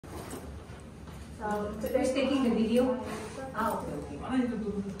So today taking the video. My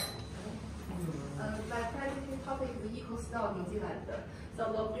presentation topic is EcoStore New Zealand. So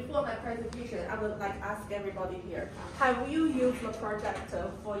before my presentation, I would like to ask everybody here, have you used the project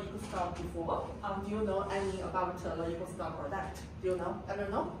for EcoStore before? Do you know any about the EcoStore product? Do you know? I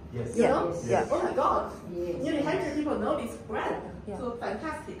don't know? Yes. You know? Yes. Oh my God. Yes. Nearly 100 people know this brand. Yeah. So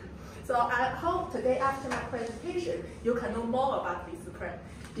fantastic. So I hope today after my presentation, you can know more about this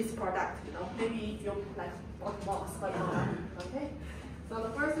product. You know, maybe you like what more, okay? So the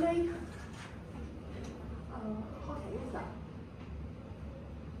first thing, how can I use that?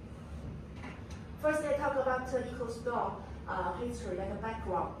 First, I talk about EcoStore history, like a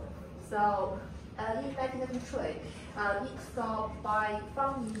background. So, in 1993, EcoStore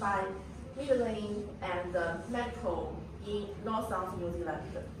founded by Midland and Medical in North-South New Zealand.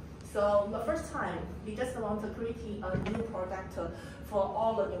 So the first time, we just want to create a new product for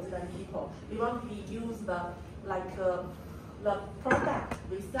all the New Zealand people. We want to use the product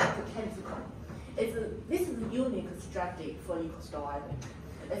without the chemical. This is a unique strategy for EcoStore, I think.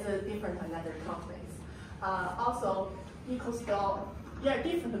 It's different than other companies. Also, EcoStore, there are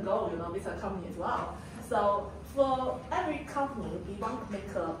different goals, with a company as well. So for every company, we want to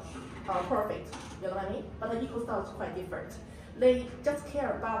make a perfect, you know what I mean? But the EcoStore is quite different. They just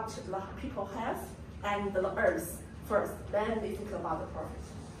care about the people's health and the earth first, then they think about the profit.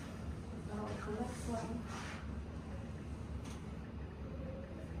 Next one.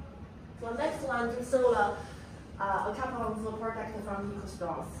 So next one, to show a couple of the products from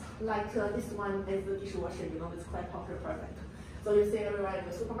EcoStores. Like this one is the dishwasher, it's quite popular product. So you see everywhere in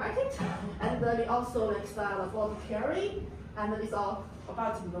the supermarket. And then we also style of bottle carry, and it's all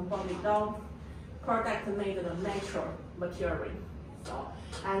about body down product made of natural material. So,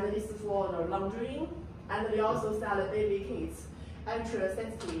 and this is for the laundry, and we also sell the baby kits, ultra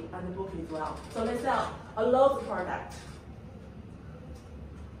sensitive and book as well. So they sell a lot of product.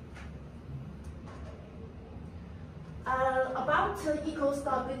 About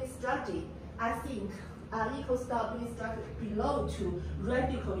EcoStore business strategy, I think EcoStore business strategy belongs to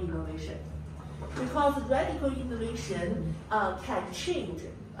radical innovation. Because radical innovation can change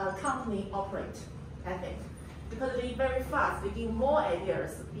a company operate, I think. Because they very fast, they give more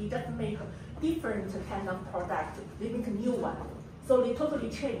ideas, they just make different kind of product, they make a new one. So they totally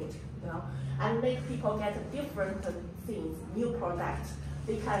change, and make people get different things, new products.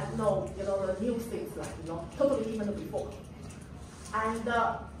 They can know, the new things like, totally different before. And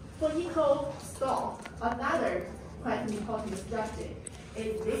for EcoStore, another quite important strategy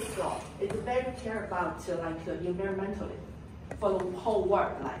is this store. It's very care about environmentally for the whole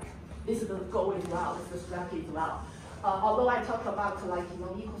world. This is the goal as well. This is the strategy as well. Although I talk about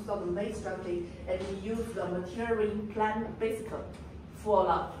EcoStore, the main strategy, and we use the material plan basically for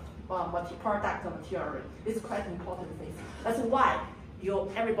the product material. It's quite important thing. That's why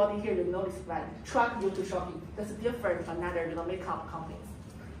everybody here know this brand. Truck you to shopping. That's different from other makeup companies.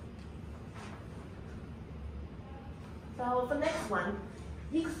 So the next one,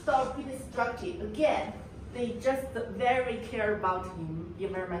 EcoStore business strategy. Again, they just very care about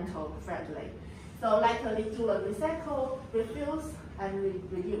environmental friendly. So they do the recycle, refuse, and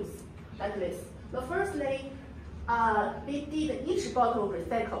reduce, like this. The firstly, they did each bottle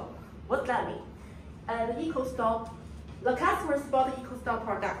recycle. What that mean? The EcoStore, the customers bought the EcoStore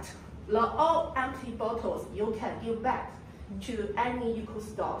product. All empty bottles you can give back to any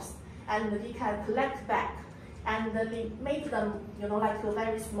EcoStores, and they can collect back. And they make them, like a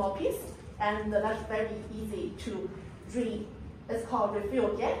very small piece, and that's very easy to it's called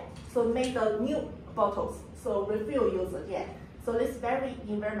refill again. So make the new bottles, so refill use again. So it's very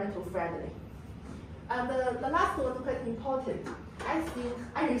environmental friendly. And the last one is quite important. I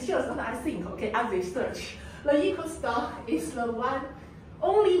think, okay, I research. The EcoStore is the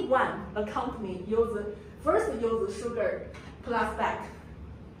only one the company first use sugar plus bag,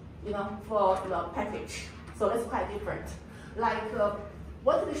 for the package. So it's quite different.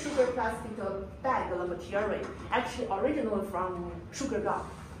 What is the sugar plastic bag, the material, actually originally from sugar gum.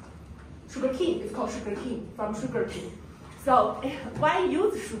 Sugar cane, it's called sugar cane, from sugar cane. So why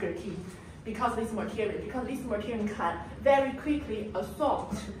use sugar cane? Because this material can very quickly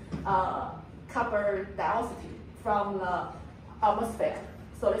absorb carbon dioxide from the atmosphere.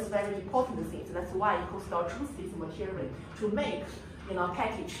 So it's very important thing. That's why EcoStore choose this material to make,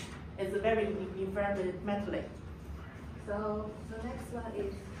 package. It's very environmentally. So the next one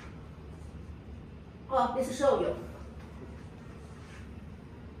is, let's show you.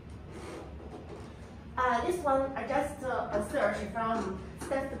 This one I just a search from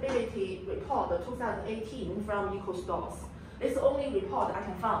Sustainability Report 2018 from EcoStores. It's the only report I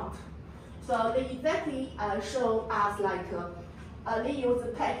can find. So they exactly show us like they use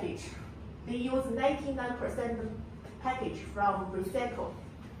the package. They use 99% package from recycle.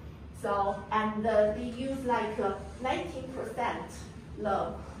 So and they use like 19%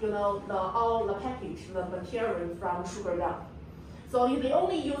 all the package, the material from sugar cane. So they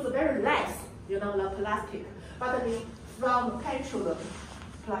only use very less, the plastic, but they from petroleum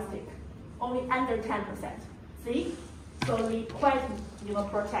plastic, only under 10%. See? So they quite,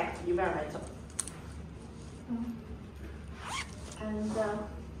 protect environmental. And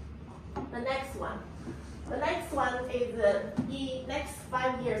the next one. The next one is in next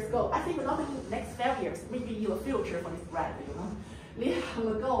 5 years goal. I think not in the next 5 years, maybe in the future for this brand, They have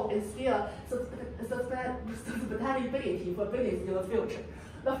a goal is still sustainability for business in the future.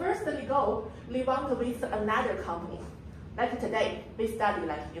 The first goal, they want to with another company. Like today, we study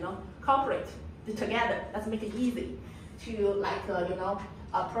corporate together. Let's make it easy to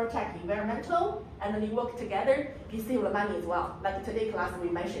protect environmental, and then we work together, receive the money as well. Like today class we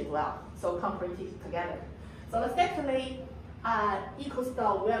mentioned as well. So corporate together. So secondly,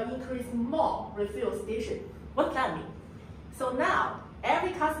 EcoStore will increase more refill station. What that mean? So now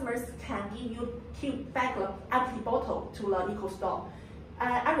every customers can keep back the empty bottle to the EcoStore.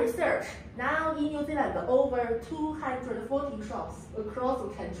 I research now in New Zealand over 240 shops across the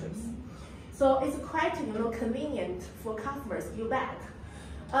countries. So it's quite convenient for customers to back.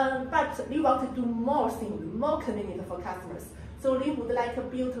 But we want to do more things, more convenient for customers. So we would like to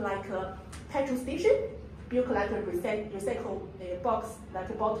build like a petrol station, build like a recycle box,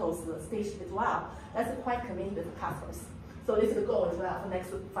 like bottles station as well. That's quite convenient for customers. So this is the goal as well for next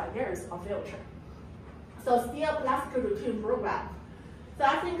 5 years of future. So still plastic return program. So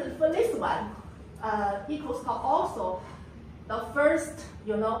I think for this one, EcoStore also the first,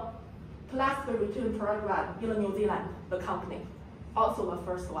 plastic return program in New Zealand, the company, also the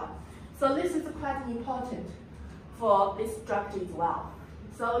first one. So this is quite important for this strategy as well.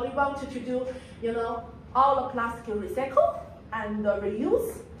 So we wanted to do, all the plastic recycle and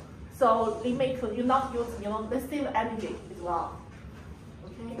reuse. So we make you not use, the same energy as well.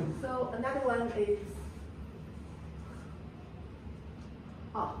 Okay. So another one is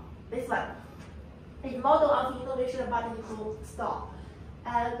this one. It's model of innovation about EcoStore.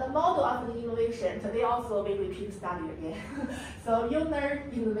 And the model of the innovation, today also we repeat study again. So user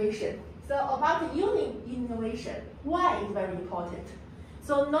innovation. So about user innovation, why is very important?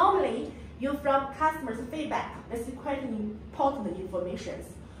 So normally, you from customers' feedback, this is quite important information.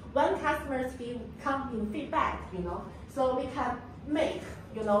 When customers come in feedback, so we can make,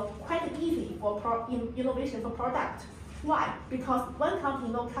 quite easy for innovation for product. Why? Because when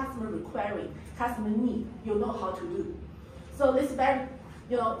company know customer requiring, customer need, you know how to do. So this very,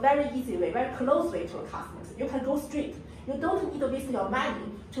 very easy way, very close way to the customers. You can go straight. You don't need to waste your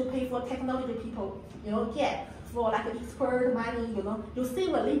money to pay for technology people, get for like expert money, you save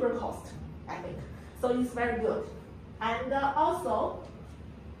a labor cost, I think. So it's very good. And also,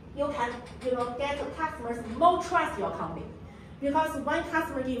 you can, get customers more trust your company. Because when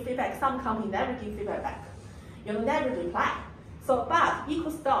customer give feedback, some company never give feedback back. Never reply. So, but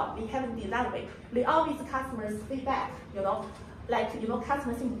EcoStore, we haven't designed it. They always customers feedback,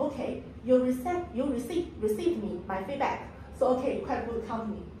 customers think, okay, you received me, my feedback. So, okay, quite good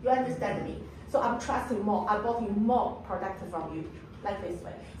company. You understand me. So I'm trusting more, I'm buying more products from you, like this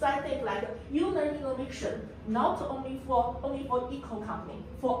way. So I think user innovation, not only for eco company,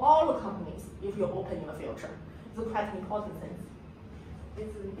 for all the companies, if you open in the future. It's quite an important thing. This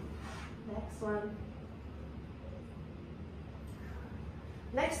is next one.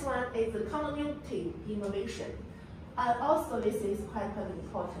 Next one is the community innovation. Also, this is quite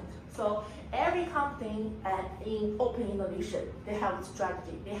important. So every company in open innovation, they have a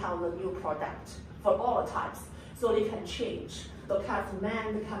strategy, they have a new product for all types. So they can change the customer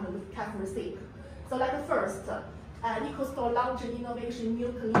demand, the customer seek. So like first, EcoStore launched innovation new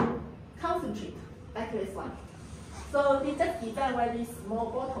clean concentrate, like this one. So they just design with these small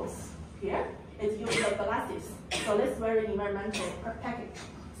bottles here. It's using the glasses. So this very environmental package.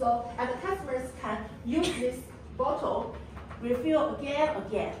 So and the customers can use this bottle, refill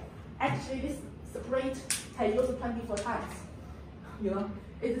again. Actually, this Sprite can use 24 times.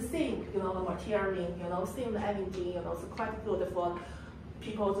 It's the same, the material, same energy, it's quite good for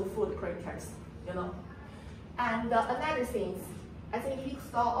people's food printers, And another thing, I think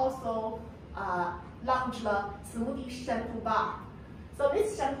EcoStore also launched the smoothie shampoo bar. So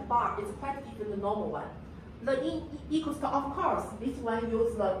this shampoo bar is quite different than the normal one. The EcoStore, of course, this one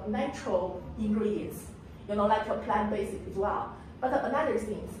uses the natural ingredients, like a plant-based as well. But another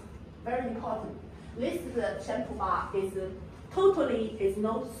thing, very important, this shampoo bar is totally is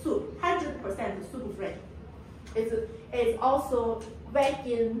no soup, 100% soup free. It's also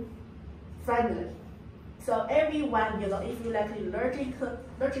vegan friendly. So everyone, if you like allergic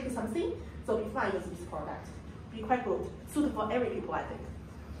to something, so be fine use this product. Be quite good, suitable for every people, I think.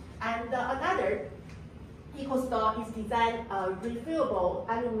 And another EcoStore is designed refillable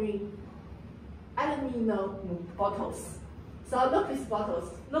aluminum bottles. So look, these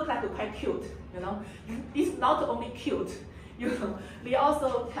bottles look like quite cute, It's not only cute, they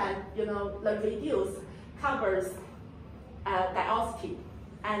also can, reduce carbon dioxide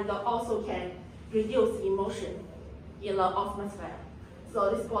and also can reduce emission in the atmosphere.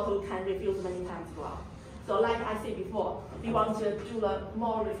 So this bottle can refill many times as well. So like I said before, we want to do a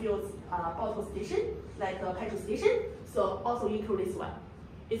more refills bottle station, like a petrol station. So also include this one.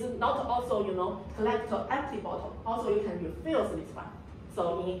 It's not also, collect an empty bottle. Also you can refill this one.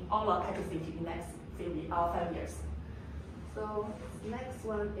 So in all the petrol stations in next 5 years. So next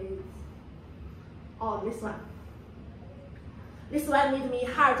one is, this one. This one made me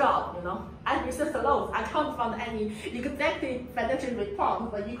hard job, I researched a lot. I can't find any executive financial report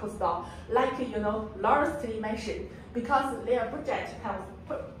for EcoStore, like, Lawrence mentioned, because their project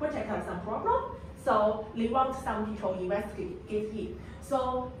has some problem, so they want some people investigate it.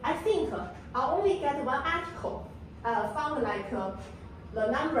 So I think I only get one article, found like the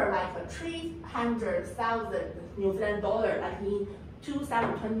number like 300,000 New Zealand dollar, like in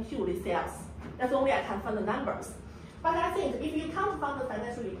 2022 they sales. That's only I can find the numbers. But I think if you can't find the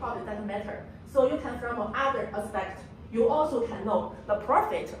financial report, it doesn't matter. So you can, from other aspect, you also can know the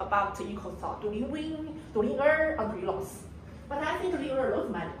profit about the EcoStore. Do we win, do we earn, or do we lose? But I think they earn a lot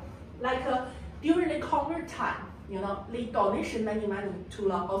of money. Like during the COVID time, they donation many money to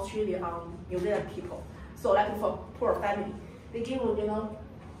the Australian or New Zealand people. So like for poor family, they give,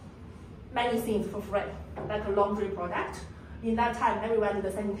 many things for free, like a laundry product. In that time, everyone did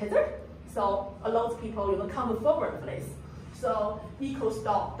the sanitizer. So a lot of people come forward for this. So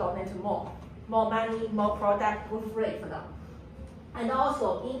EcoStore donate more money, more product for free for them. And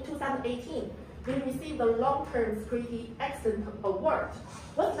also in 2018, we received the Long-Term Security Excellence Award.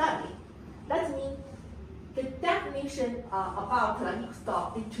 What does that mean? That means the definition about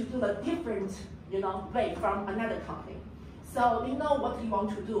EcoStore is to do a different way from another company. So they know what they want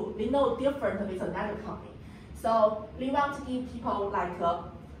to do. They know different with another company. So they want to give people like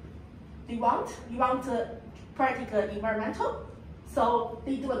you want to practical environmental, so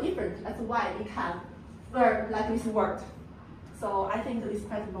they do a different. That's why they can earn like this word. So I think it's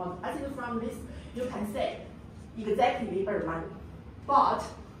quite important. I think from this you can say exactly earn money, but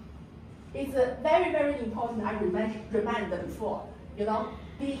it's very, very important. I reminded before, they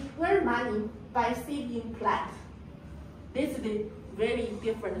earn money by saving planet. This is a very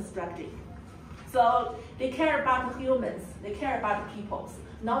different strategy. So they care about the humans, they care about the peoples,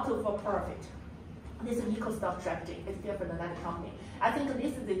 not for profit. This is EcoStore strategy. It's different than that company. I think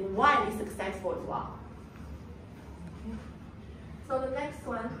this is why it's successful as well. So the next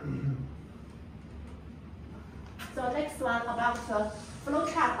one. So next one about the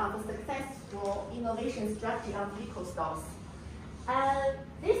flowchart of the successful innovation strategy of EcoStores. And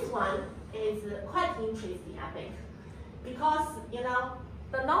this one is quite interesting, I think, because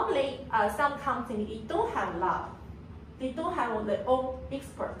normally some companies don't have lab, they don't have their own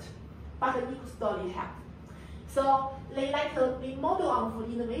expert, but the EcoStore they have. So they like the model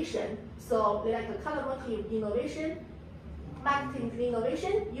of innovation. So they like a collaborative innovation, marketing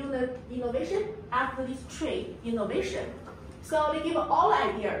innovation, unit innovation, after this trade innovation. So they give all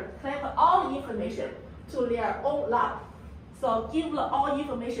idea, collect all the information to their own lab. So give all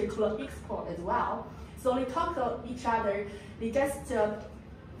information to the expert as well. So they talk to each other, they just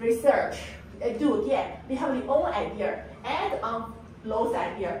research, do again. They have their own idea, add on those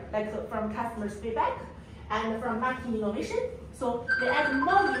ideas, like from customers' feedback and from marketing innovation. So they add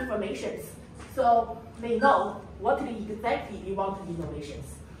more information, so they know what exactly they want in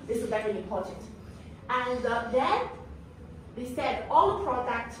innovations. This is very important. And then they set all the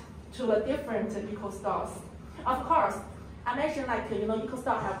products to the different EcoStores. Of course, I mentioned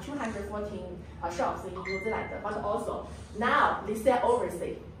EcoStore have 214 shops in New Zealand, but also now they sell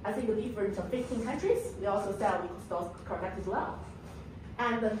overseas. I think different 15 countries, they also sell EcoStore product as well.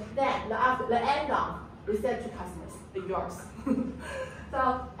 And then after the end on, we sell to customers, the yours.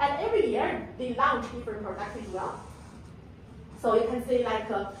 So, and every year they launch different products as well. So you can see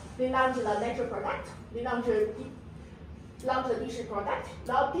they launch the nature product, they launch the dish product,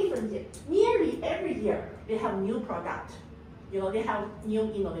 now different. Nearly every year they have new product. They have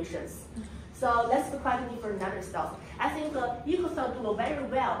new innovations. So let's be quite different other stuff. I think EcoStore do very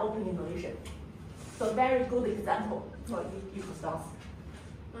well open innovation. So very good example. for eco stores.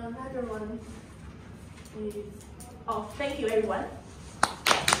 Another one is, oh, thank you everyone.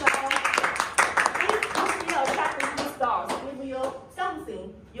 So, if you still attract eco stores, if you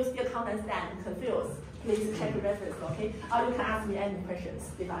something you still can't understand, confused, please check the reference, okay? Or you can ask me any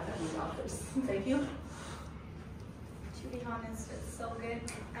questions about the authors. Thank you. To be honest, it's so good.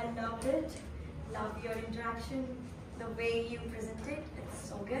 I loved it. Love your interaction, the way you presented. It's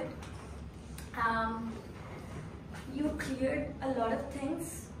so good. You cleared a lot of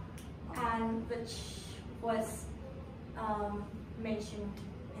things, and which was mentioned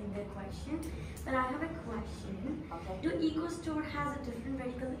in the question. But I have a question. Okay. Do EcoStore has a different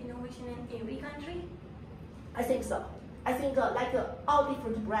radical innovation in every country? I think so. I think all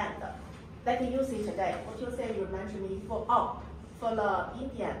different brands, like you see today, what you say you mentioned me for the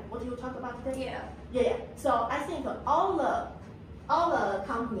Indian, what you talk about today? Yeah. Yeah. So I think all the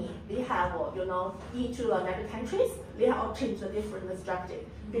company, they have, each like countries, they have all changed the different strategy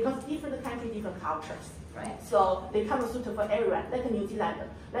because different countries, different cultures. Right. So they come suitable for everyone, like New Zealand.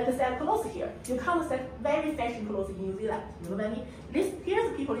 Like sell clothes here, you can't sell very fashion clothes in New Zealand. You know what I mean?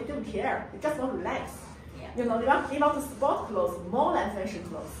 Here's people, they don't care. They just want to relax. Yeah. They want to sport clothes more than fashion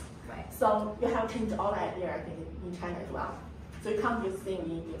clothes. Right. So you have changed all idea, I think, in China as well. So you can't use thing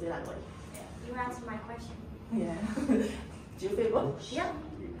in New Zealand way. Yeah. You answered my question. Yeah. Do you feel good? Yeah.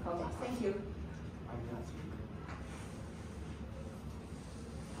 Okay, thank you.